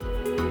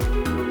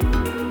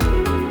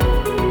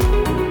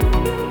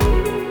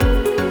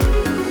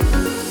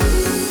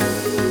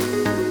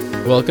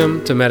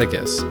Welcome to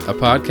Medicus, a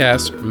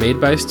podcast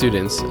made by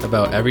students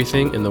about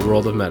everything in the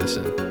world of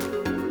medicine.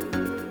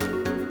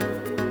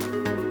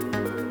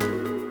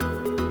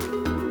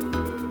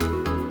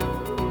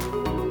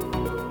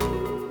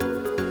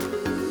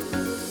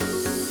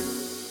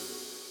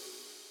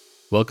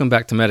 Welcome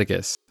back to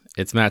Medicus.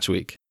 It's Match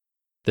Week.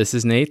 This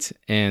is Nate,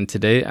 and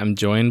today I'm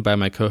joined by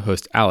my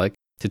co-host Alec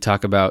to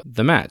talk about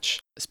the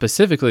match,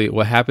 specifically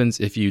what happens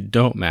if you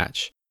don't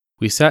match.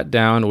 We sat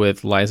down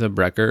with Liza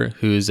Brecker,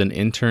 who's an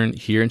intern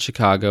here in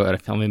Chicago at a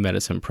family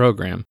medicine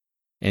program,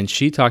 and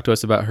she talked to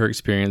us about her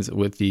experience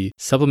with the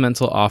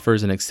Supplemental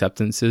Offers and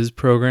Acceptances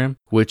program,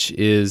 which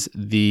is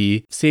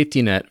the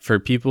safety net for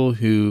people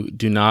who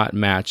do not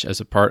match as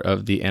a part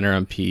of the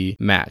NRMP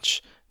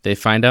match. They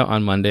find out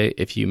on Monday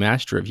if you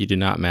matched or if you do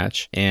not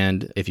match,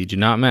 and if you do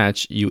not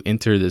match, you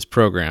enter this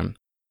program.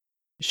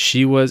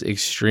 She was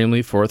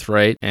extremely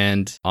forthright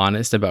and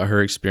honest about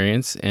her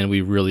experience, and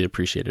we really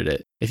appreciated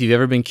it. If you've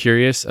ever been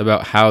curious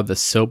about how the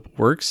SOAP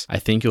works, I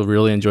think you'll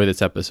really enjoy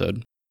this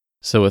episode.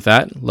 So with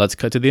that, let's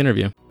cut to the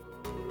interview.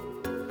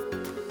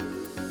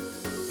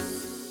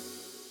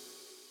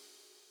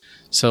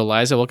 So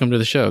Liza, welcome to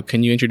the show.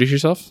 Can you introduce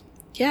yourself?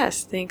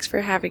 Yes, thanks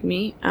for having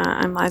me.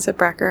 I'm Liza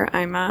Brecker.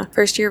 I'm a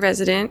first-year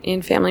resident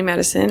in family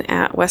medicine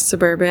at West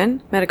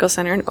Suburban Medical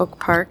Center in Oak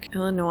Park,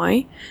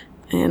 Illinois.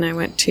 And I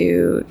went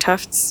to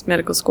Tufts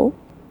Medical School.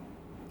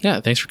 Yeah,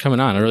 thanks for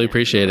coming on. I really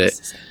appreciate it.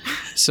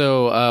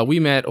 So we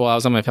met while I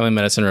was on my family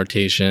medicine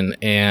rotation,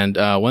 and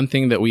one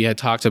thing that we had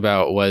talked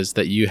about was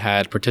that you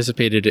had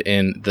participated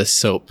in the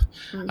SOAP,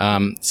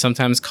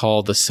 sometimes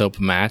called the SOAP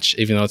match,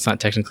 even though it's not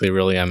technically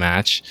really a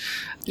match.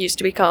 Used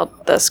to be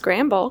called the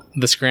Scramble.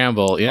 The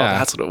Scramble, yeah. Oh,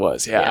 that's what it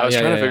was. Yeah, I was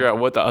trying to figure out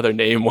what the other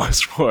name was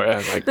for it. I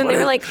was like, then they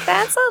were like,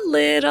 that's a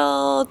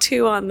little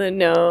too on the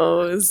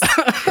nose.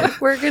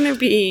 We're going to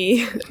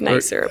be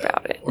nicer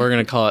about it. We're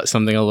going to call it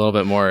something a little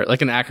bit more,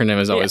 like an acronym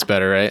is always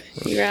better, right?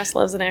 Your ass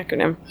loves an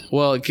acronym.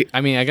 Well,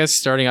 I mean, I guess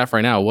starting off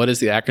right now, what does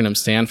the acronym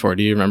stand for?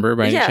 Do you remember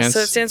by any chance? Yeah, so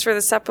it stands for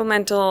the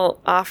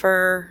Supplemental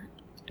Offer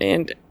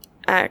and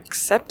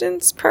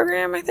Acceptance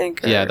Program, I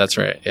think. Yeah, that's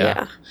right.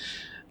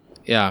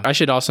 Yeah, I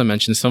should also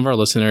mention some of our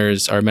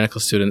listeners are medical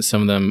students.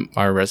 Some of them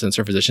are residents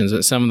or physicians,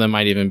 and some of them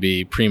might even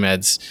be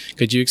pre-meds.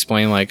 Could you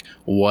explain like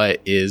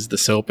what is the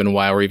SOAP and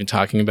why we're even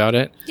talking about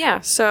it? Yeah,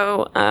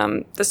 so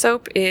the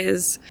SOAP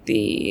is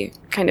the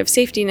kind of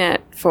safety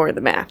net for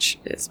the match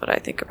is what I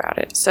think about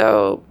it.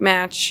 So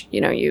match,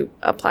 you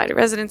apply to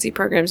residency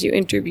programs, you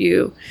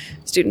interview,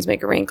 students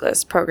make a rank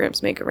list,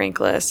 programs make a rank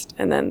list,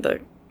 and then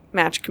the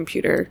match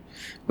computer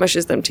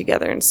mushes them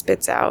together and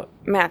spits out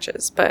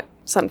matches. But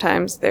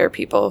sometimes there are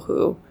people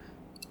who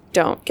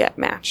don't get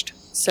matched.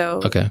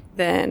 So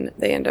then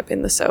they end up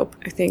in the SOAP.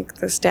 I think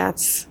the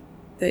stats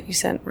that you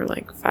sent were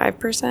like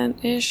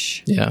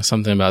 5%-ish. Yeah,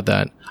 something about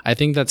that. I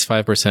think that's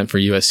 5% for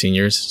U.S.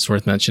 seniors. It's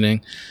worth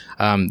mentioning.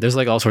 There's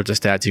like all sorts of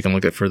stats you can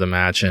look at for the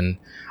match, and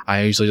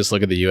I usually just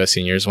look at the U.S.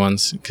 seniors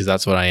ones because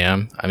that's what I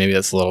am. Maybe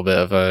that's a little bit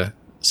of a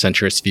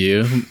centrist view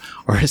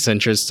or a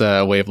centrist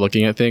way of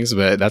looking at things,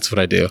 but that's what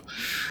I do.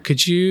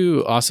 Could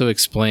you also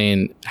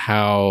explain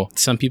how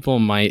some people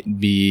might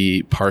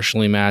be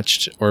partially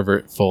matched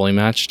or fully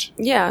matched?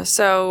 Yeah,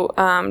 so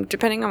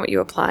depending on what you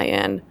apply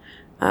in,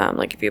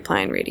 like if you apply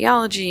in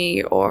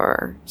radiology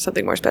or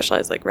something more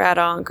specialized like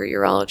rad-onc or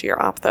urology or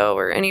optho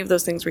or any of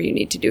those things where you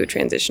need to do a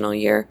transitional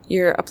year,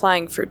 you're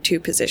applying for two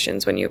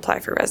positions when you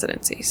apply for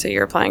residency. So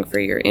you're applying for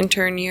your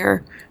intern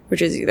year,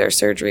 which is either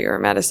surgery or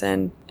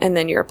medicine, and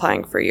then you're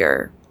applying for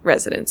your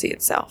residency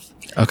itself.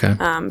 Okay.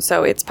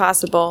 So it's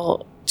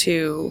possible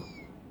to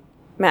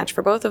match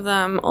for both of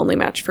them, only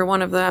match for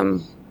one of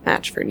them,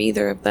 match for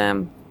neither of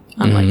them,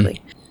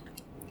 unlikely.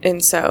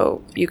 And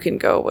so you can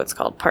go what's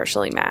called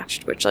partially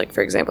matched, which like,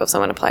 for example, if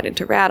someone applied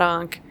into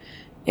rad-onc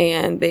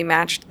and they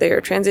matched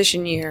their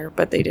transition year,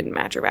 but they didn't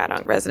match a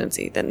rad-onc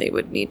residency, then they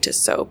would need to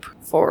SOAP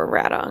for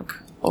rad-onc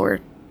or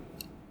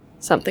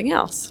something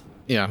else.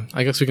 Yeah,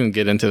 I guess we can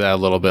get into that a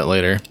little bit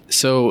later.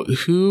 So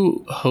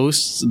who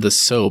hosts the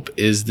SOAP?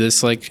 Is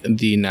this like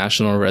the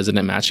National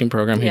Resident Matching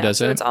Program who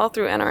does it? Yeah, so it's all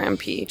through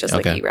NRMP, just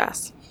like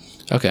ERAS.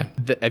 Okay.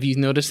 Have you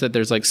noticed that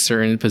there's like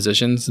certain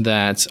positions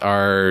that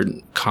are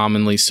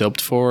commonly SOAPed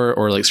for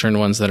or like certain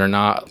ones that are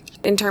not?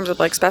 In terms of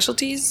like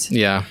specialties?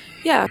 Yeah.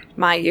 Yeah.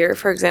 My year,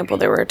 for example,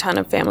 there were a ton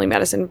of family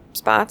medicine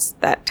spots.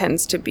 That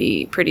tends to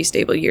be pretty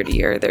stable year to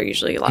year. There are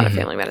usually a lot of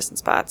family medicine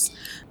spots.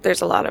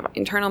 There's a lot of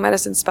internal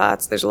medicine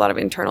spots. There's a lot of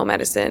internal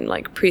medicine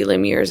like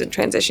prelim years and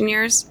transition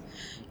years.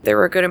 There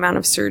were a good amount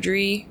of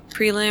surgery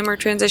prelim or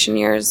transition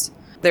years.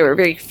 There were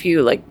very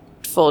few like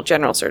full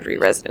general surgery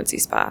residency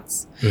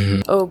spots.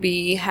 OB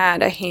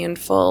had a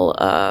handful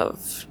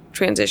of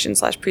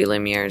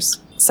transition/prelim years.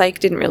 Psych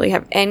didn't really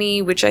have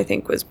any, which I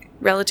think was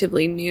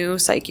relatively new.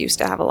 Psych used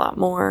to have a lot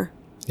more.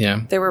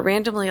 Yeah. There were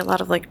randomly a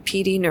lot of like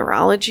PD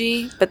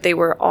neurology, but they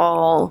were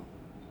all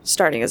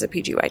starting as a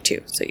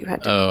PGY2. So you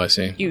had to I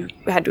see. You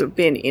had to have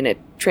been in a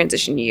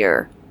transition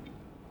year,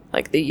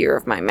 like the year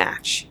of my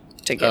match,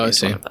 to get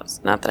into one of those.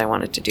 Not that I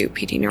wanted to do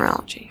PD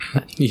neurology,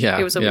 but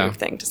it was a weird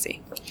thing to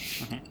see.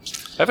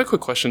 I have a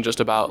quick question just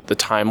about the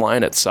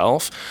timeline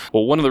itself.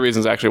 Well, one of the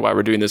reasons actually why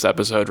we're doing this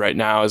episode right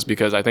now is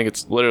because I think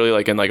it's literally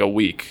like in like a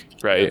week,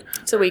 right?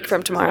 It's a week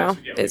from tomorrow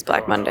is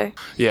Black Monday.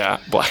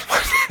 Yeah, Black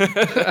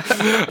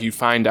Monday. You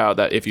find out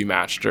that if you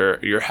matched or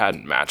you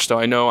hadn't matched. So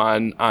I know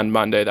on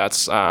Monday,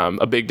 that's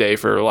a big day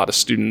for a lot of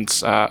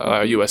students,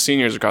 U.S.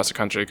 seniors across the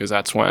country, because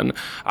that's when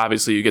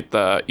obviously you get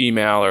the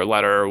email or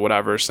letter or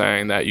whatever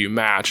saying that you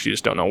matched. You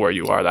just don't know where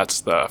you are.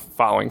 That's the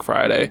following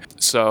Friday.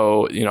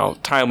 So,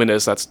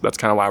 timeliness, that's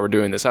kind of why we're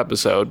doing this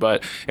episode.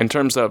 But in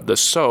terms of the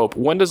SOAP,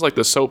 when does like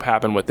the SOAP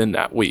happen within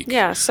that week?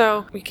 Yeah,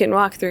 so we can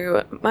walk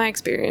through my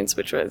experience,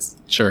 which was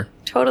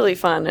totally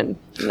fun and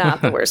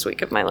not the worst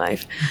week of my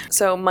life.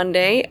 So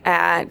Monday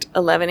at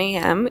 11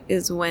 a.m.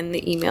 is when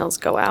the emails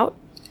go out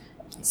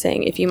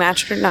saying if you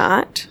matched or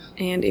not.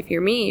 And if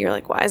you're me, you're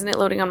like, why isn't it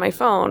loading on my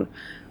phone?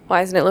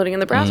 Why isn't it loading in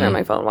the browser on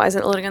my phone? Why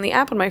isn't it loading on the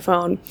app on my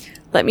phone?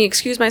 Let me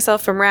excuse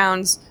myself from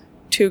rounds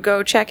to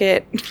go check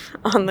it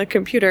on the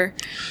computer.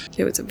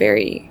 It was a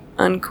very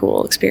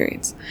uncool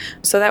experience.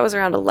 So that was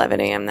around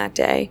 11 a.m. that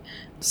day.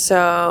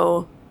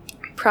 So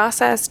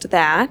processed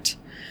that,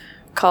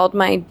 called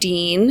my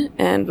dean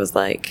and was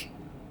like,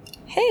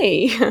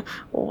 hey,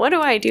 what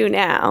do I do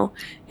now?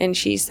 And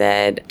she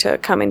said to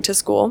come into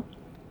school.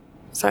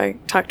 So I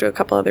talked to a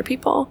couple other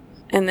people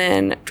and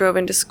then drove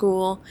into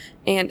school.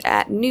 And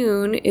at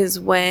noon is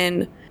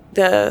when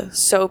the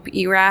SOAP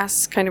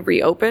ERAS kind of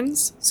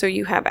reopens. So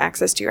you have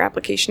access to your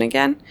application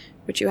again,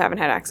 which you haven't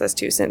had access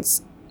to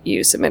since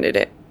you submitted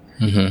it,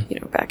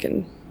 back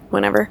in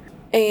whenever.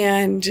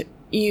 And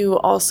you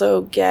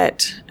also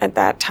get at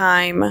that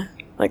time,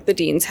 like the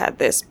deans had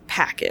this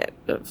packet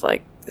of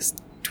like this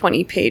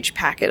 20-page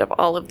packet of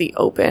all of the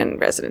open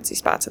residency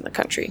spots in the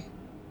country.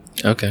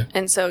 Okay.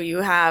 And so you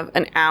have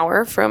an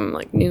hour from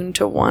like noon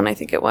to 1, I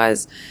think it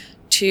was,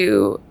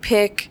 to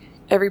pick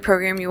every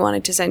program you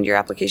wanted to send your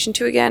application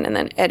to again and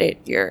then edit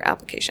your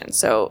application.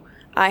 So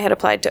I had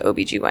applied to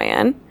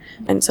OBGYN,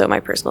 and so my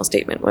personal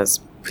statement was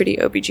pretty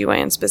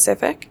OBGYN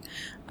specific.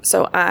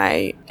 So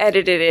I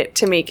edited it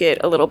to make it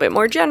a little bit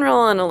more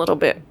general and a little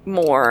bit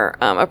more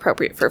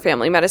appropriate for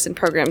family medicine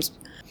programs.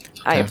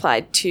 Okay. I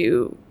applied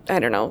to,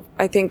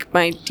 I think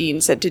my dean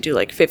said to do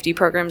like 50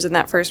 programs in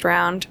that first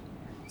round.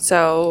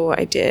 So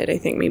I did, I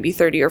think maybe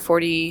 30 or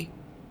 40,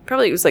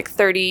 probably it was like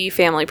 30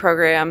 family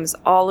programs,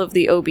 all of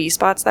the OB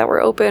spots that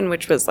were open,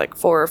 which was like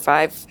 4 or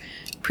 5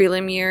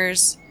 prelim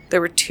years. There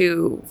were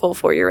 2 full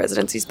 4-year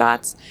residency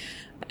spots.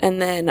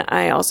 And then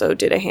I also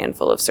did a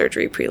handful of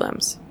surgery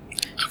prelims.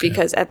 Okay.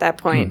 Because at that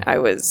point I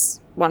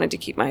wanted to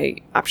keep my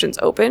options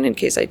open in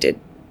case I did,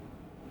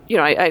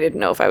 I didn't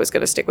know if I was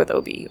going to stick with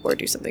OB or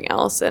do something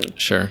else. And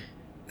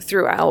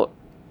throughout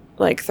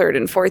like 3rd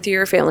and 4th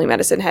year, family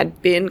medicine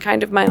had been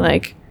kind of my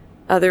like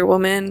other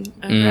woman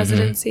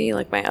residency,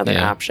 like my other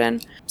option.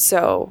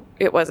 So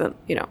it wasn't,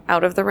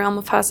 out of the realm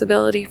of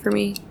possibility for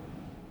me.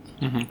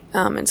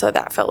 And so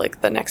that felt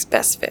like the next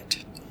best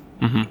fit.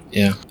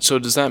 Yeah. So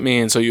does that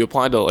mean, so you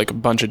applied to like a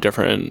bunch of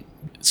different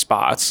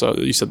spots? So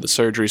you said the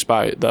surgery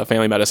spot, the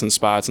family medicine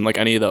spots, and like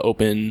any of the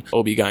open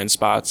OB-GYN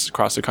spots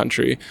across the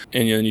country.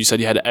 And then you said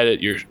you had to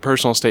edit your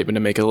personal statement to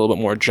make it a little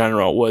bit more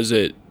general. Was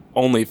it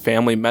only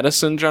family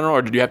medicine general,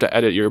 or did you have to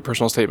edit your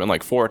personal statement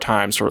like 4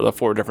 times for the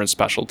 4 different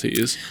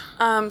specialties?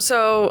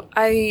 So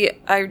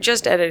I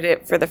just edited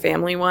it for the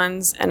family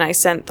ones, and I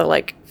sent the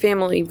like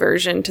family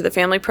version to the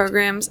family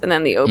programs and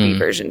then the OB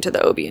version to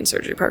the OB and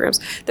surgery programs.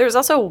 There was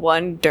also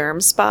one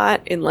derm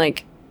spot in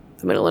like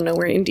the middle of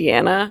nowhere,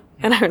 Indiana,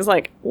 and I was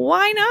like,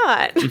 why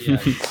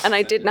not? And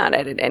I did not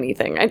edit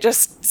anything. I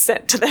just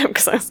sent to them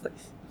because I was like,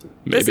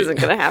 this isn't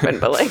going to happen,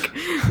 but like,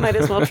 might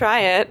as well try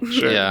it.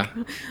 Sure. Yeah.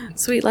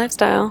 Sweet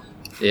lifestyle.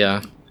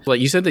 Yeah. Well,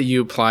 you said that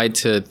you applied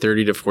to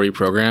 30 to 40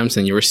 programs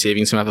and you were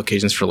saving some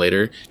applications for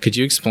later. Could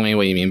you explain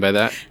what you mean by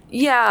that?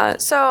 Yeah.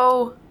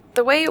 So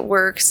the way it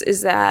works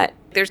is that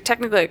there's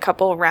technically a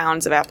couple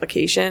rounds of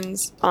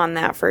applications on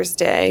that first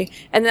day.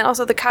 And then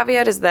also the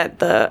caveat is that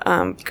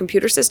the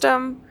computer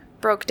system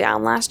broke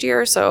down last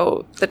year,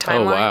 so the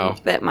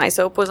timeline that my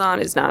SOAP was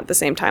on is not the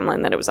same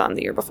timeline that it was on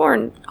the year before,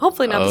 and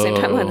hopefully not the same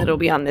timeline that it'll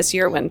be on this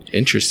year when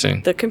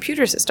the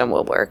computer system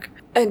will work.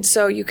 And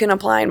so you can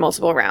apply in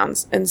multiple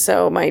rounds. And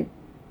so my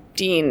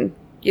dean,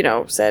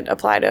 said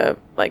apply to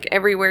like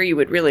everywhere you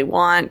would really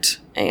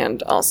want,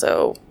 and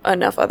also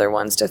enough other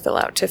ones to fill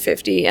out to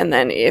 50. And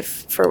then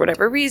if for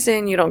whatever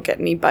reason you don't get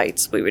any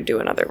bites, we would do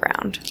another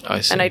round.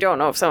 I see. And I don't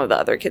know if some of the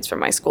other kids from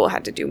my school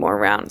had to do more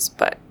rounds,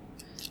 but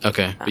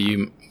okay. But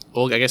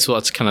well, I guess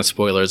that's kind of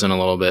spoilers in a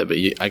little bit, but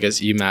I guess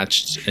you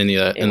matched in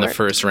the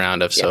first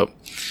round of SOAP.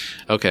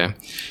 Okay.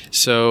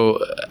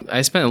 So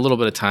I spent a little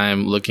bit of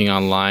time looking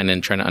online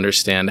and trying to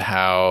understand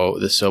how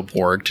the SOAP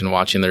worked and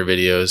watching their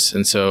videos.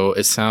 And so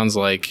it sounds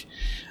like,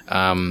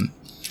 I'll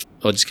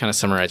just kind of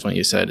summarize what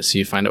you said. So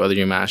you find out whether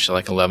you matched at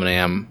like 11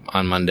 a.m.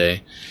 on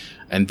Monday.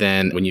 And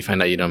then when you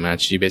find out you don't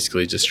match, you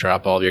basically just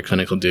drop all of your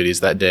clinical duties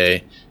that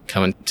day,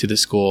 come into the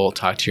school,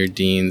 talk to your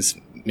deans,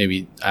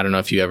 maybe, I don't know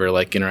if you ever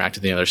like interacted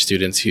with the other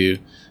students who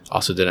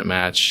also didn't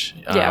match.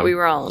 Yeah, we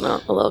were all in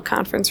a little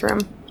conference room.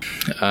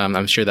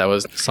 I'm sure that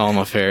was a solemn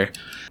affair.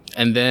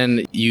 And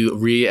then you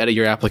re-edit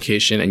your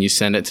application and you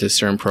send it to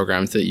certain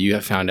programs that you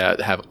have found out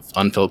have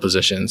unfilled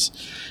positions.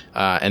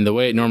 And the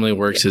way it normally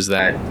works is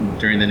that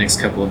during the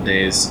next couple of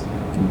days,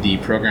 the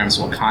programs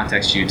will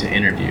contact you to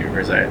interview.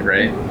 Is that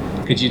right?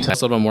 Could you tell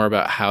us a little bit more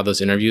about how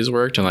those interviews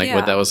worked and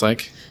what that was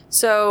like?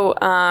 So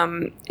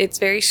it's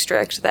very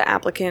strict that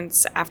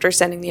applicants, after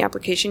sending the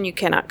application, you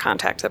cannot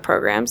contact the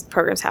programs. The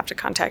programs have to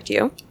contact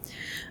you.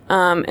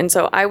 And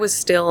so I was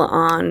still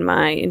on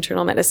my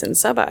internal medicine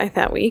sub-I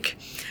that week.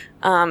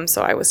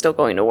 So I was still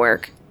going to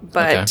work,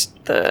 but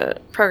the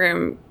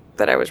program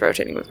that I was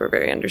rotating with were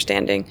very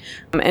understanding.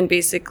 And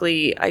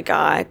basically I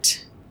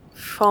got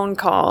phone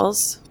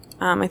calls.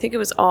 I think it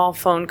was all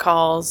phone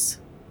calls.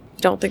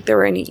 Don't think there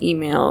were any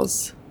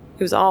emails.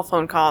 It was all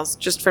phone calls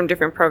just from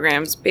different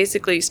programs,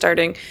 basically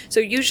starting. So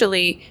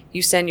usually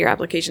you send your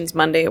applications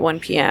Monday at 1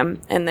 p.m.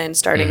 and then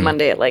starting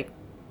Monday at like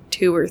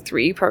 2 or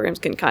 3 programs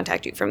can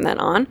contact you from then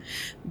on.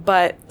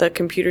 But the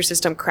computer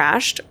system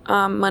crashed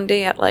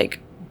Monday at like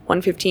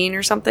 1:15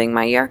 or something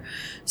my year.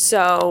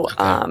 So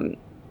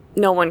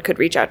no one could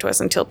reach out to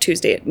us until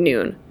Tuesday at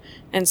noon.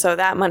 And so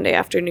that Monday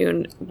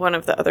afternoon, one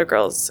of the other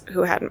girls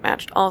who hadn't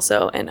matched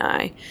also and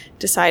I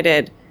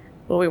decided,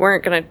 well, we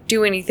weren't going to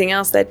do anything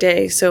else that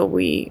day. So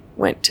we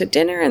went to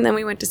dinner and then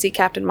we went to see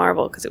Captain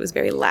Marvel because it was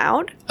very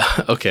loud.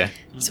 Okay.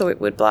 So it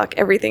would block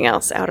everything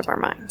else out of our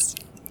minds.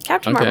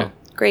 Captain Marvel,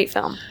 great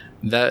film.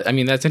 That's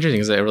interesting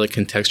because it really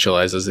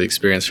contextualizes the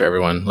experience for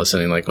everyone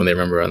listening, like when they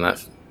remember when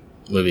that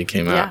movie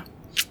came out.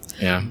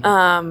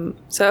 Yeah.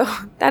 So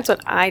that's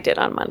what I did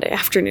on Monday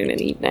afternoon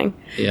and evening.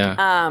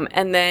 Yeah.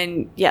 And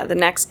then, the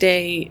next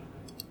day,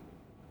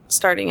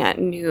 starting at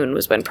noon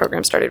was when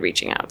programs started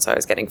reaching out. So I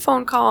was getting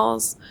phone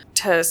calls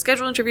to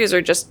schedule interviews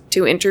or just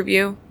to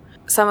interview.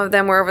 Some of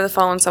them were over the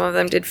phone. Some of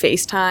them did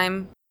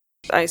FaceTime.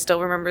 I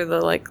still remember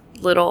the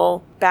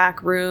little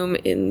back room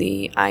in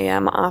the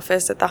IM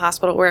office at the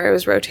hospital where I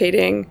was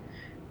rotating,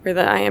 where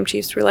the IM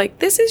chiefs were like,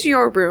 this is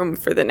your room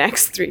for the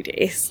next 3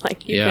 days.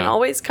 You can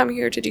always come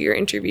here to do your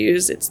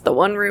interviews. It's the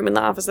one room in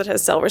the office that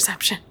has cell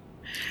reception.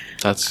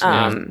 That's, so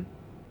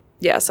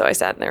I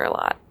sat in there a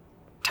lot,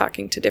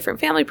 talking to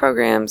different family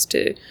programs,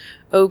 to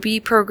OB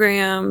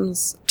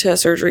programs, to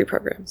surgery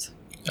programs.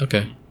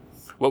 Okay.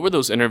 What were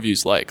those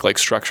interviews like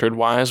structured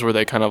wise? Were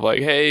they kind of like,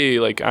 hey,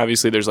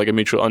 obviously there's a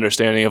mutual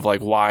understanding of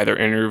why they're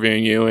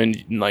interviewing you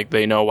and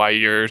they know why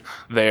you're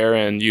there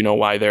and you know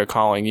why they're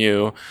calling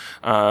you.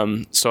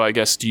 So I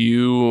guess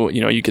you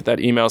get that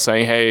email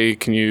saying, hey,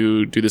 can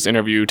you do this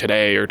interview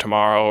today or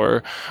tomorrow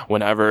or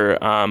whenever?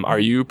 Are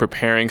you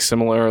preparing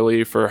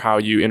similarly for how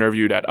you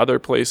interviewed at other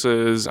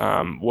places?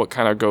 What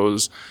kind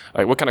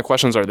of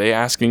questions are they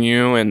asking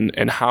you?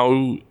 And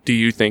how do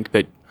you think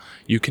that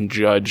you can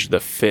judge the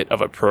fit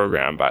of a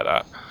program by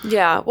that?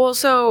 Yeah, well,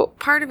 so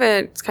part of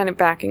it's kind of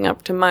backing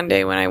up to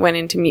Monday when I went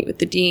in to meet with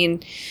the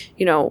dean.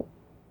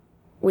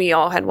 We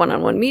all had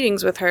one-on-one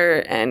meetings with her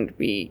and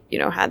we,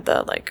 had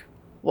the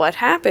what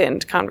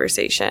happened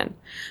conversation.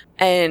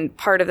 And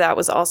part of that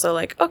was also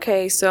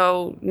okay,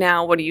 so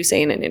now what do you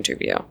say in an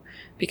interview?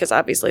 Because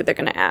obviously they're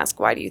going to ask,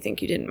 why do you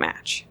think you didn't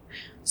match?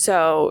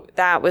 So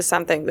that was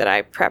something that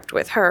I prepped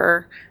with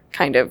her,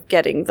 kind of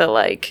getting the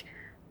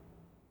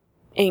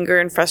anger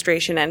and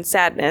frustration and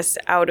sadness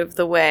out of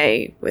the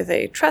way with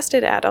a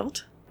trusted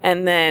adult,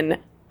 and then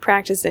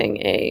practicing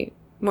a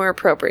more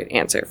appropriate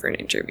answer for an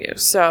interview.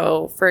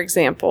 So, for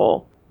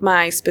example,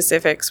 my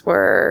specifics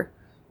were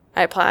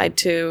I applied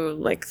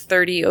to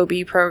 30 OB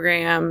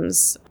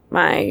programs.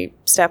 My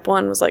step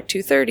 1 was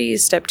 230s,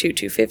 step 2,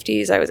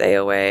 250s. I was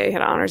AOA, I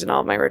had honors in all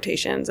of my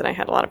rotations, and I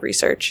had a lot of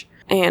research.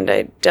 And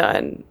I'd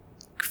done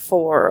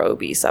 4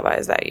 OB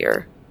sub-Is that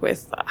year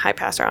with high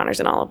passer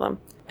honors in all of them.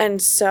 And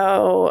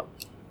so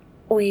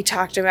we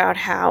talked about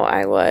how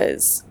I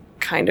was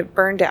kind of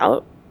burned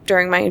out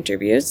during my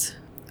interviews,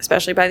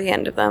 especially by the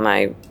end of them.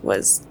 I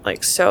was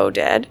so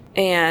dead.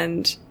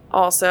 And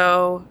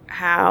also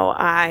how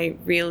I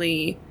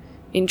really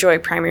enjoy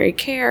primary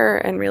care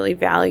and really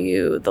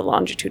value the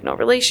longitudinal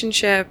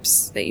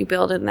relationships that you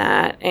build in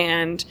that,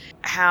 and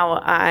how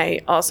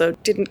I also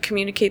didn't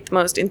communicate the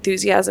most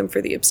enthusiasm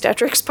for the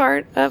obstetrics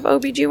part of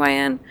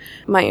OBGYN.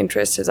 My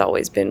interest has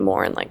always been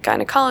more in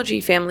gynecology,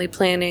 family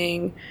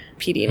planning,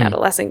 PD and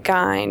adolescent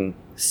gyn.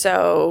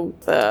 So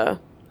the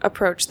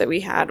approach that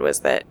we had was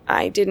that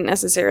I didn't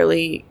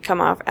necessarily come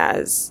off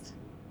as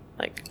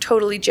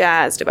totally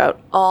jazzed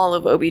about all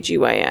of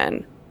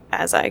OBGYN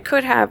as I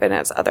could have, and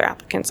as other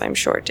applicants I'm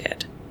sure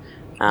did.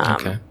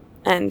 Okay.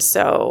 And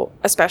so,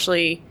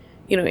 especially,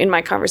 in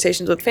my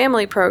conversations with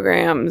family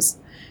programs,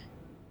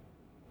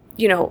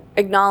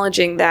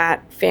 acknowledging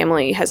that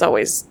family has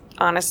always,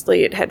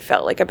 honestly, it had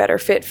felt like a better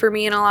fit for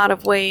me in a lot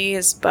of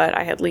ways, but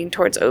I had leaned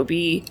towards OB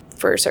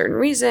for certain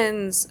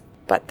reasons,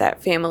 but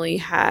that family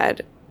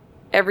had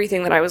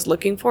everything that I was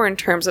looking for in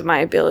terms of my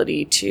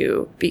ability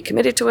to be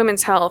committed to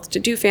women's health, to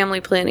do family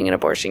planning and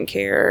abortion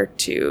care,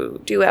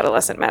 to do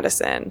adolescent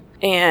medicine,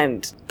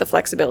 and the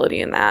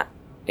flexibility in that,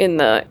 in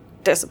the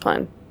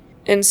discipline.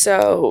 And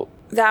so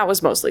that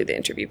was mostly the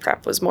interview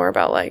prep, was more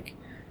about like,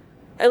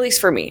 at least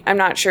for me, I'm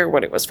not sure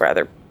what it was for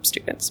other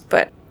students,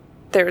 but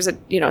there was a,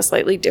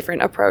 slightly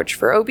different approach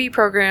for OB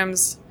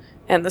programs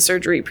and the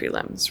surgery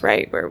prelims,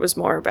 right? Where it was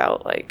more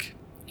about like,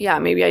 yeah,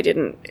 maybe I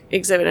didn't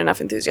exhibit enough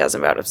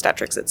enthusiasm about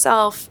obstetrics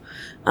itself,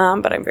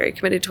 but I'm very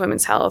committed to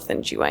women's health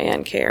and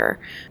GYN care.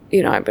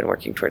 I've been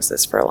working towards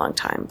this for a long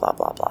time, blah,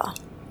 blah, blah.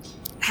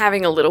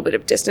 Having a little bit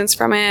of distance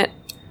from it,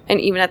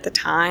 and even at the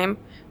time,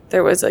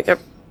 there was like a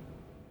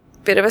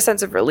bit of a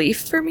sense of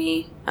relief for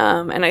me.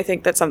 And I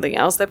think that's something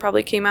else that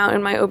probably came out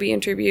in my OB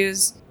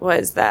interviews,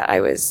 was that I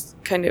was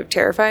kind of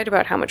terrified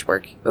about how much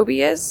work OB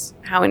is,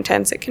 how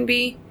intense it can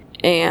be.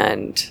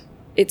 And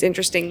it's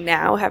interesting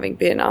now, having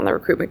been on the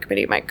recruitment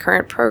committee of my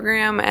current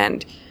program,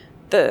 and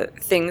the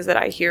things that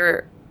I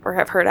hear or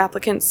have heard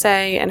applicants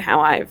say and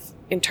how I've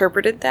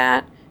interpreted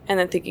that, and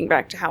then thinking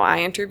back to how I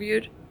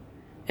interviewed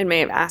and may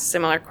have asked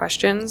similar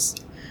questions.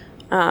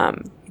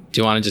 Do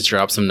you want to just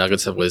drop some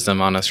nuggets of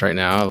wisdom on us right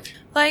now?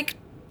 Like,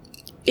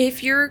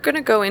 if you're going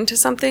to go into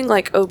something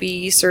like OB,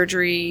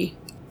 surgery,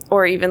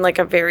 or even like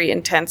a very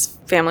intense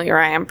family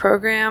or IM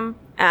program,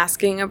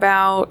 asking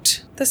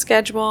about the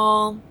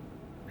schedule,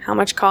 how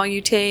much call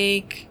you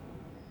take.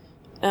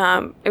 There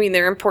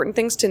are important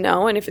things to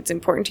know, and if it's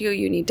important to you,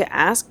 you need to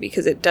ask,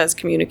 because it does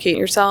communicate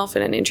yourself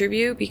in an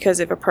interview.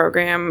 Because if a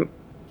program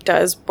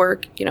does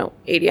work,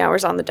 80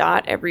 hours on the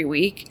dot every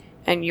week,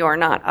 and you're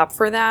not up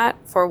for that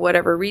for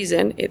whatever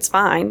reason, it's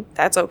fine.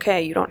 That's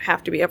okay. You don't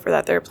have to be up for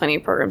that. There are plenty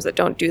of programs that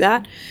don't do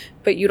that,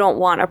 but you don't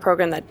want a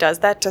program that does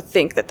that to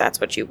think that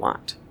that's what you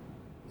want.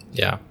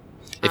 Yeah.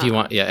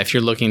 If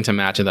you're looking to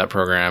match in that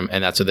program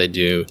and that's what they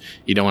do,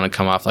 you don't want to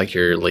come off like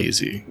you're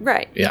lazy.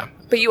 Right. Yeah.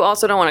 But you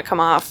also don't want to come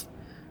off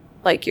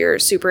like you're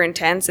super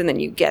intense, and then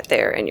you get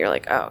there and you're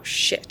like, oh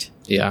shit.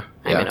 Yeah.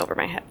 I'm in over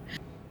my head.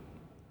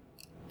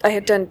 I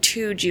had done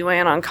 2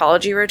 GYN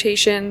oncology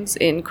rotations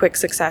in quick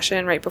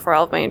succession right before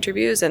all of my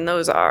interviews, and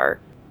those are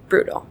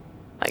brutal.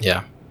 Like,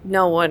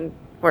 no one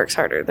works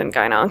harder than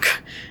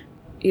gyn-onc.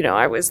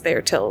 I was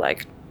there till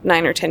like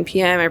 9 or 10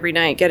 p.m. every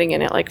night, getting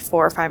in at like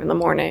 4 or 5 in the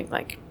morning.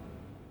 Like,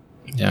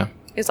 yeah.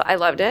 I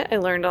loved it. I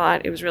learned a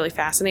lot. It was really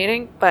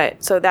fascinating.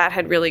 But so that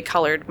had really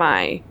colored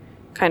my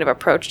kind of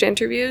approach to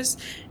interviews.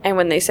 And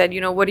when they said,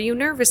 what are you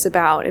nervous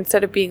about?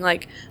 Instead of being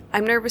like,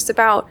 I'm nervous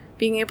about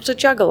being able to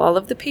juggle all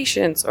of the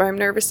patients, or I'm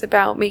nervous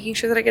about making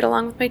sure that I get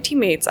along with my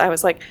teammates, I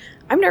was like,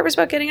 I'm nervous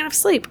about getting enough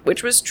sleep,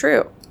 which was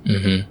true.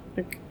 Mm-hmm.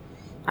 Like,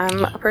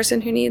 I'm a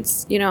person who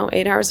needs,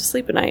 8 hours of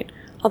sleep a night.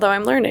 Although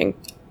I'm learning.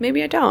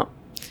 Maybe I don't.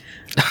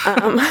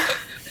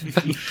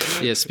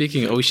 Yeah,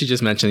 we should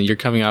just mention you're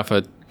coming off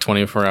a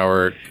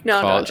 24-hour call.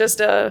 No,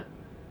 just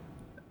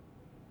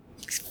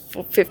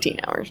 15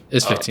 hours.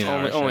 It's 15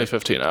 hours. Only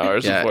 15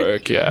 hours of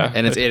work, yeah.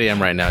 And it's 8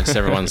 a.m. right now, just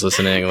everyone's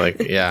listening.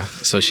 Like, yeah.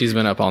 So she's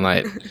been up all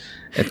night.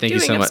 And thank you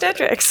so much.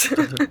 Obstetrics.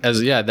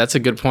 That's a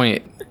good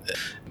point.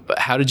 But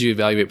how did you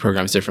evaluate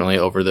programs differently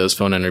over those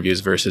phone interviews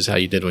versus how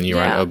you did when you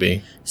were on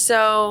OB?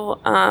 So,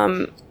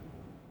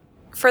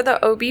 for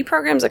the OB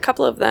programs, a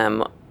couple of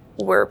them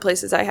were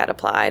places I had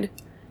applied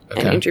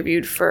and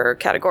interviewed for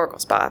categorical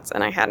spots,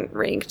 and I hadn't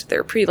ranked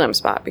their prelim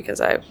spot because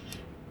I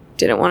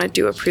didn't want to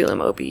do a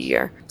prelim OB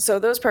year. So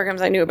those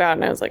programs I knew about,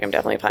 and I was like, I'm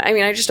definitely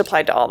applying. I just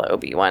applied to all the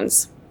OB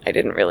ones. I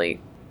didn't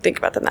really think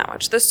about them that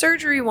much. The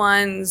surgery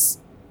ones,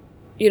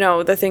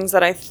 the things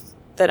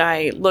that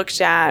I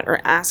looked at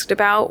or asked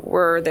about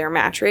were their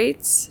match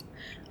rates.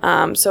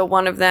 So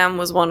one of them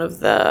was one of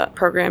the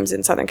programs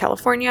in Southern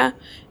California,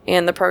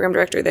 and the program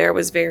director there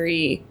was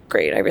very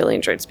great. I really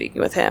enjoyed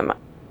speaking with him.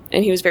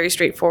 And he was very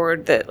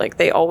straightforward that, like,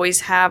 they always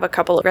have a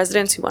couple of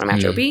residents who want to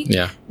match OB.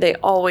 Yeah. They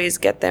always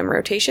get them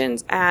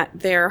rotations at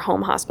their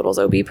home hospital's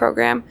OB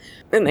program,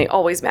 and they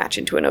always match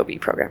into an OB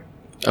program.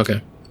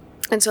 Okay.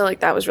 And so, like,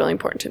 that was really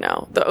important to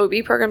know. The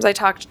OB programs I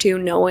talked to,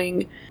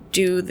 knowing,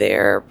 do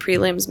their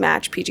prelims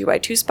match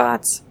PGY2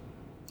 spots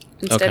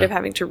instead of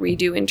having to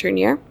redo intern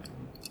year,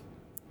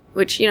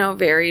 which,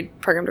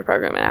 varied program to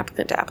program and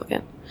applicant to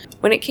applicant.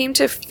 When it came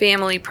to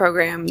family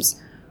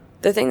programs,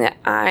 the thing that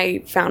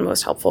I found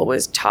most helpful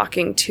was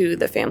talking to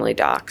the family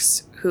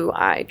docs who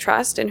I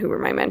trust and who were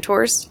my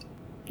mentors.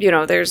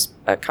 There's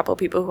a couple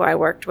people who I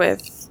worked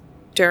with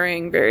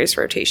during various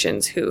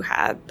rotations who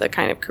had the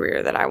kind of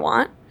career that I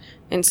want.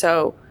 And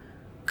so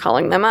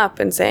calling them up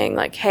and saying,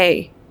 like,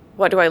 hey,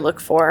 what do I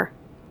look for?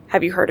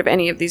 Have you heard of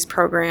any of these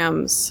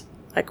programs?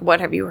 Like, what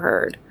have you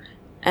heard?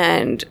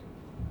 And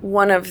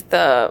one of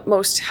the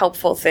most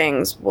helpful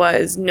things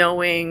was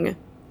knowing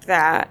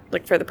that,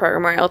 like, for the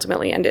program where I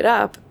ultimately ended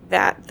up,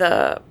 that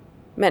the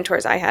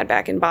mentors I had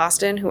back in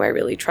Boston, who I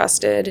really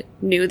trusted,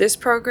 knew this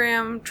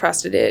program,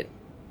 trusted it,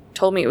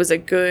 told me it was a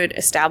good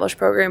established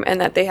program, and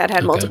that they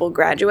had multiple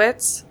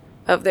graduates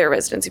of their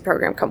residency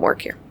program come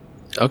work here.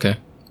 Okay.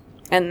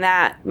 And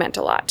that meant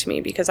a lot to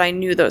me because I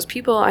knew those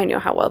people. I knew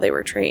how well they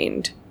were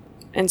trained.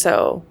 And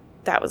so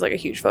that was like a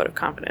huge vote of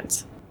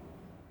confidence.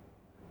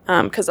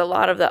 Because a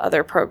lot of the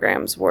other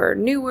programs were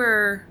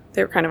newer,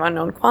 they were kind of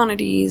unknown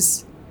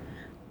quantities.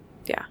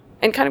 Yeah.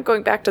 And kind of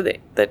going back to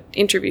the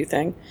interview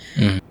thing,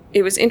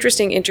 it was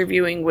interesting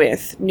interviewing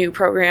with new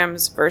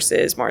programs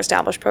versus more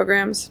established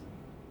programs.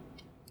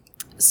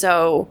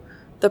 So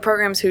the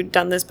programs who'd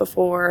done this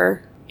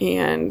before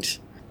and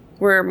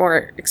were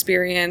more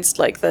experienced,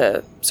 like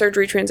the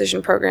surgery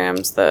transition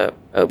programs, the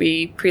OB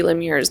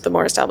prelim years, the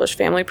more established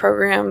family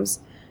programs,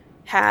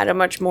 had a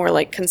much more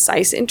like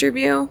concise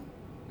interview.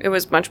 It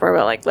was much more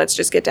about like, let's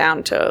just get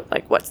down to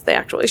like, what's the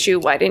actual issue?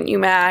 Why didn't you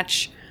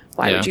match?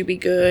 Why would you be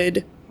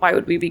good? Why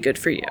would we be good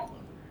for you?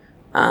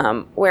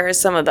 Whereas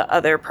some of the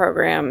other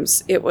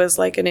programs, it was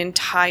like an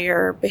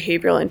entire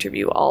behavioral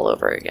interview all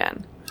over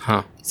again.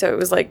 So it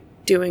was like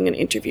doing an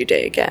interview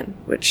day again,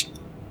 which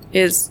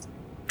is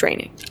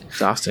draining.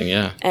 Exhausting,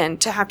 yeah. And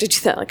to have to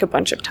do that like a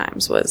bunch of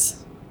times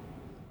was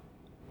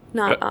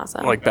not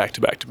awesome. Like back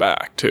to back to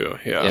back, too.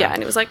 Yeah. Yeah,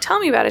 and it was like, tell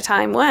me about a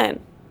time when.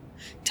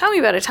 Tell me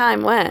about a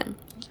time when.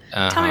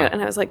 Tell me about,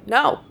 and I was like,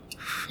 no.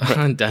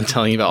 I'm done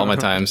telling you about all my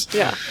times.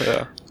 Yeah.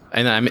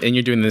 And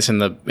you're doing this in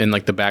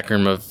like the back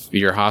room of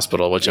your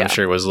hospital, which I'm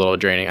sure was a little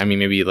draining. I mean,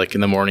 maybe like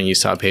in the morning you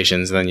saw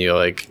patients, and then you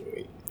like.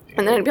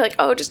 And then I'd be like,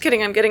 oh, just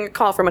kidding. I'm getting a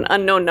call from an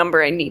unknown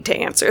number. I need to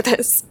answer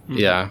this.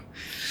 Yeah.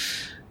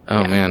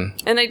 Oh, man.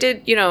 And I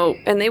did,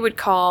 and they would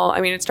call. I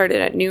mean, it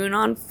started at noon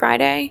on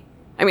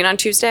on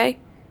Tuesday.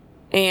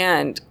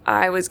 And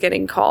I was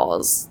getting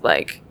calls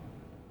like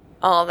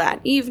all that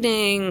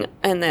evening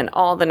and then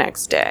all the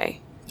next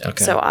day.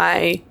 Okay. So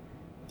I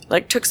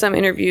like took some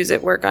interviews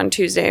at work on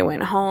Tuesday,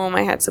 went home.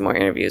 I had some more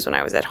interviews when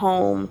I was at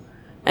home.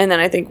 And then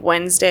I think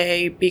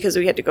Wednesday, because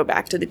we had to go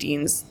back to the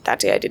deans that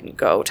day, I didn't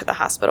go to the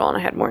hospital, and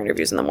I had more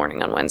interviews in the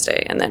morning on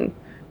Wednesday. And then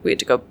we had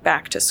to go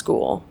back to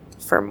school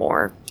for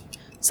more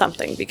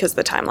something because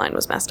the timeline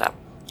was messed up.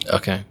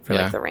 Okay. For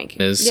like the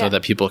ranking. So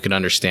that people can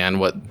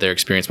understand what their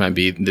experience might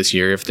be this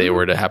year if they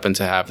were to happen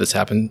to have this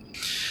happen.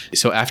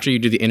 So after you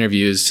do the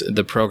interviews,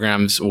 the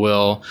programs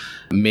will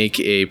make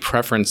a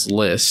preference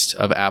list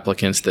of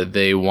applicants that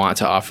they want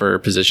to offer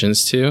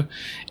positions to.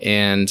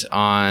 And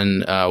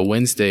on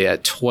Wednesday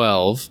at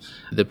 12,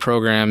 the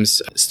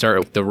programs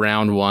start the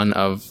round one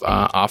of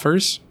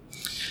offers.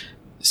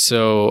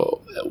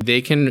 So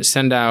they can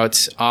send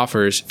out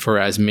offers for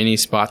as many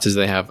spots as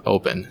they have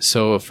open.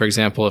 So, for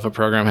example, if a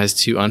program has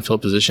 2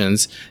 unfilled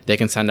positions, they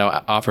can send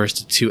out offers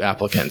to 2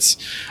 applicants.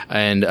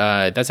 And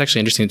that's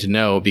actually interesting to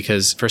know,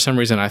 because for some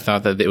reason I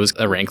thought that it was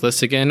a rank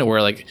list again,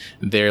 where like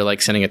they're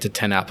like sending it to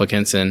 10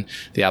 applicants and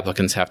the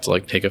applicants have to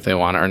like pick if they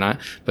want it or not.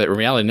 But in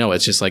reality, no,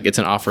 it's just like it's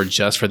an offer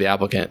just for the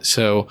applicant.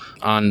 So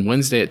on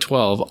Wednesday at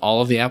 12,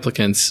 all of the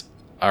applicants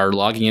are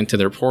logging into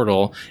their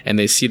portal and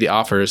they see the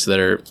offers that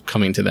are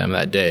coming to them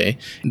that day.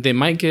 They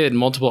might get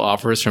multiple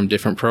offers from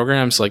different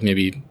programs, like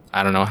maybe,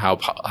 I don't know how.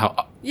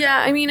 Yeah,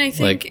 I mean, I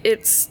think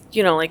it's,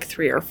 like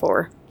 3 or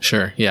 4.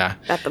 Sure, yeah.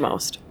 At the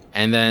most.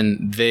 And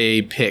then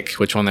they pick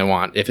which one they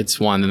want. If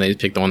it's one, then they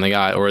pick the one they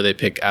got, or they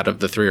pick out of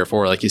the 3 or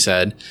 4, like you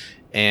said.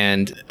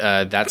 And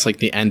that's like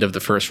the end of the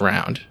first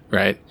round,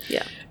 right?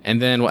 Yeah. And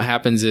then what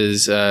happens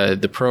is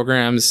the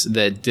programs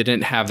that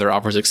didn't have their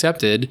offers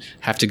accepted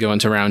have to go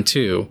into round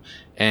 2.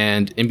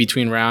 And in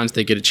between rounds,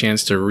 they get a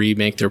chance to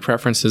remake their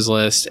preferences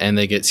list, and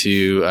they get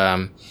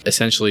to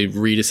essentially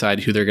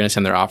redecide who they're going to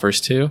send their offers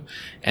to.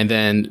 And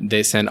then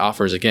they send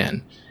offers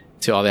again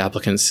to all the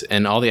applicants,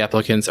 and all the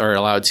applicants are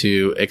allowed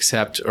to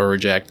accept or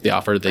reject the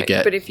offer they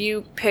get. But if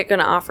you pick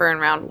an offer in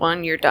round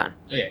 1, you're done.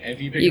 Yeah, if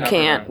you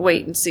can't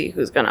wait and see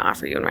who's going to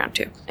offer you in round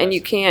 2. And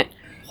you can't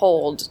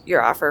hold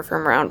your offer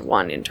from round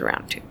 1 into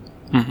round 2.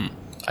 Mm-hmm.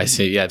 I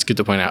see. Yeah, it's good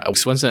to point out.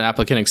 So once an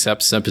applicant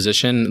accepts a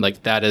position,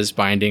 like that is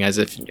binding as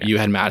if you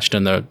had matched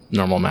in the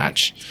normal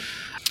match.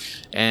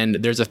 And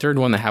there's a third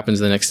one that happens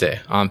the next day,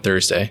 on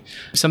Thursday.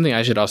 Something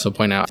I should also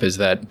point out is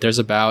that there's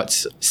about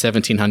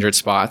 1,700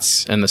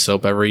 spots in the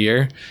SOAP every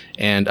year,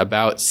 and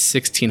about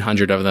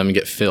 1,600 of them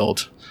get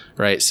filled.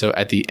 Right. So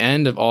at the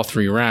end of all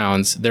 3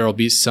 rounds, there will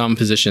be some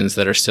positions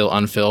that are still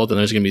unfilled, and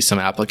there's going to be some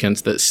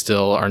applicants that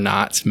still are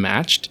not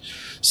matched.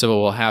 So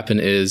what will happen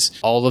is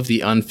all of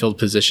the unfilled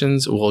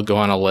positions will go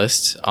on a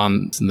list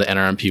on the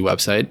NRMP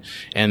website,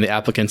 and the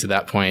applicants at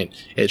that point,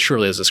 it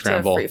truly is a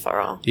scramble. It's a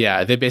free-for-all.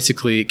 Yeah, they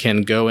basically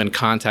can go and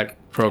contact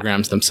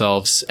programs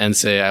themselves and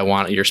say, I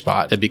want your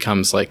spot. It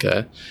becomes like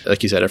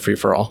you said, a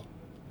free-for-all.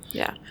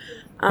 Yeah.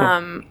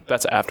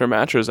 That's after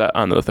match, or is that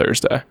on the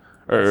Thursday?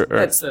 Or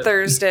That's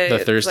Thursday. The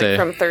Thursday. Like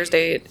from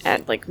Thursday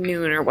at like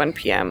noon or 1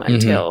 p.m.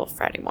 until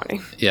Friday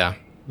morning. Yeah.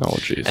 Oh,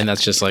 geez. And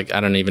that's just like, I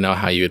don't even know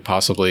how you would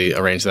possibly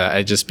arrange that.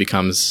 It just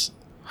becomes...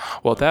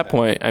 Well, at that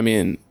point,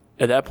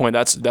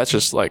 that's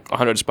just like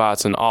 100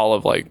 spots in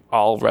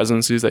all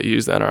residencies that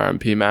use the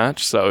NRMP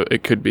match. So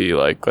it could be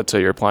like, let's say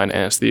you're applying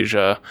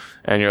anesthesia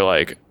and you're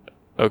like,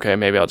 okay,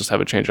 maybe I'll just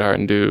have a change of heart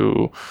and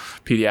do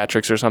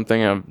pediatrics or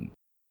something.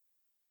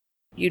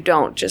 You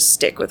don't just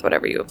stick with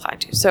whatever you apply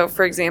to. So,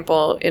 for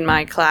example, in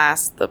my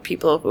class, the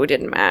people who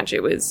didn't match,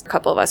 it was a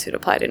couple of us who'd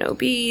applied in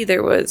OB,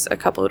 there was a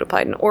couple who'd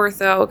applied in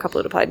ortho, a couple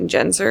who'd applied in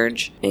gen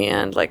surg,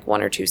 and like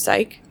 1 or 2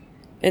 psych.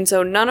 And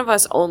so none of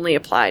us only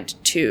applied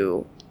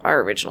to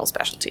our original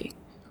specialty,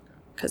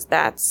 because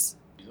that's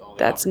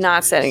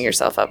not setting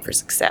yourself up for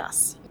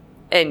success.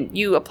 And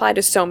you apply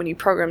to so many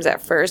programs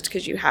at first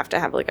because you have to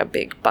have like a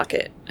big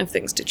bucket of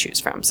things to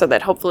choose from, so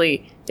that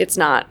hopefully it's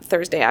not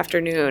Thursday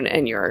afternoon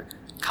and you're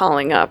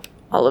calling up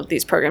all of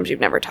these programs you've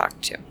never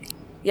talked to.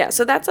 Yeah,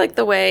 so that's like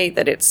the way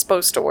that it's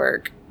supposed to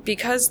work.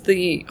 Because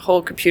the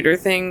whole computer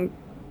thing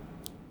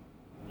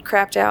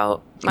crapped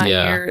out my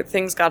year,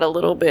 things got a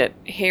little bit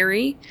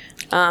hairy.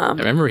 I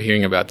remember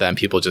hearing about that and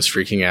people just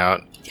freaking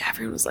out. Yeah,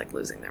 everyone was like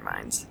losing their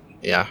minds.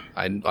 Yeah,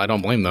 I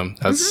don't blame them.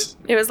 That's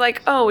It was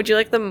like, oh, would you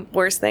like the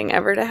worst thing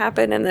ever to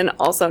happen? And then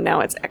also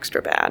now it's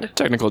extra bad.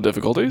 Technical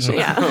difficulties.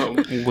 Yeah.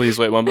 Please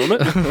wait 1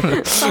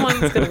 moment. Someone's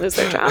going to lose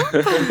their job.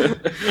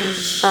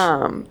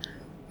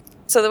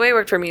 So the way it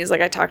worked for me is like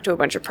I talked to a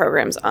bunch of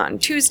programs on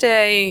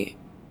Tuesday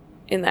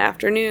in the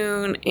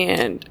afternoon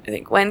and I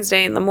think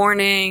Wednesday in the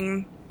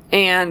morning.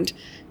 And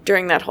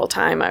during that whole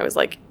time, I was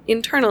like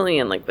internally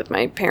and like with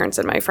my parents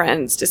and my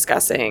friends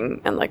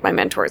discussing, and like my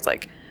mentors,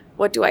 like,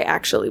 what do I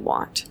actually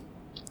want?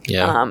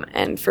 yeah.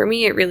 And for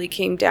me, it really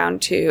came down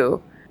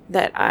to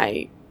that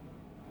I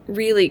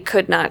really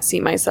could not see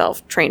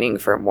myself training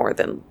for more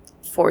than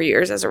 4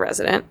 years as a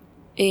resident,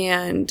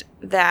 and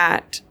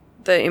that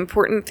the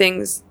important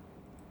things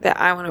that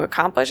I want to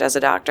accomplish as a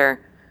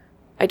doctor,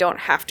 I don't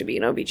have to be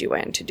an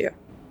OBGYN to do.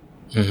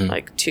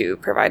 Like to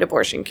provide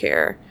abortion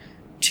care,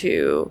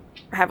 to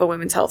have a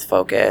women's health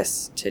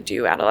focus, to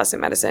do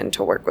adolescent medicine,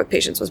 to work with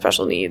patients with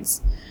special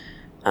needs.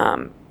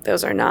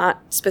 Those are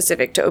not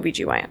specific to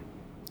OBGYN.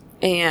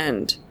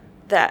 And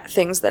that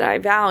things that I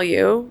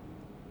value,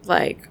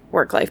 like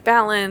work-life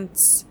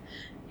balance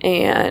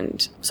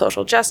and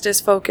social justice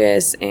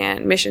focus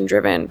and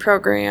mission-driven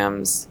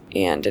programs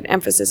and an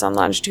emphasis on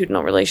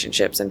longitudinal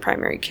relationships and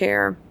primary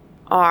care,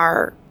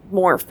 are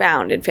more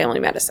found in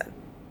family medicine.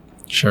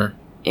 Sure.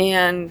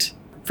 And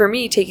for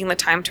me, taking the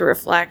time to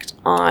reflect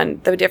on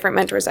the different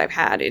mentors I've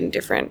had in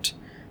different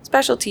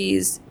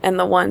specialties and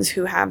the ones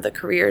who have the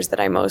careers that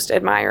I most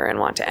admire and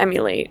want to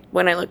emulate,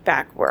 when I look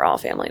back, we're all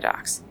family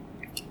docs.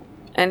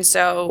 And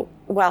so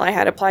while I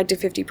had applied to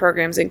 50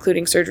 programs,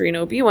 including surgery and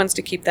OB ones,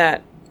 to keep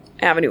that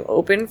avenue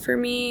open for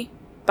me,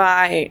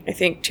 by I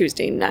think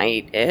Tuesday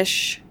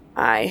night-ish,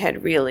 I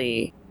had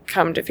really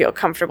come to feel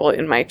comfortable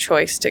in my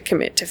choice to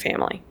commit to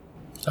family.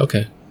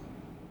 Okay.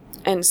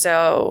 And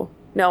so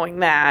knowing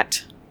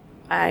that,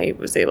 I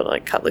was able to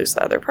like cut loose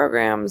the other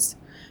programs.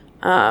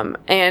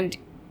 And,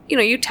 you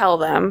know, you tell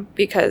them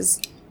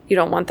because you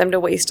don't want them to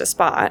waste a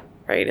spot,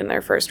 right, in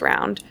their first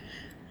round.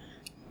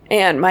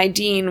 And my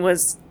dean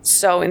was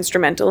so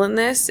instrumental in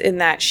this, in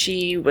that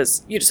she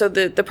was, so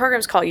the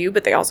programs call you,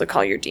 but they also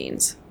call your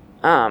deans.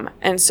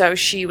 And so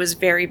she was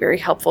very, very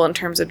helpful in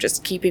terms of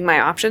just keeping my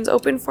options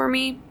open for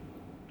me.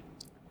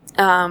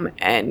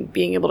 And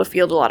being able to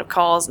field a lot of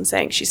calls and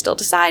saying, she's still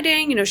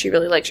deciding, you know, she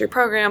really likes your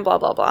program, blah,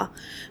 blah, blah.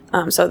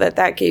 So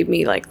that gave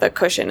me like the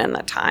cushion and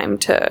the time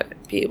to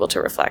be able to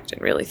reflect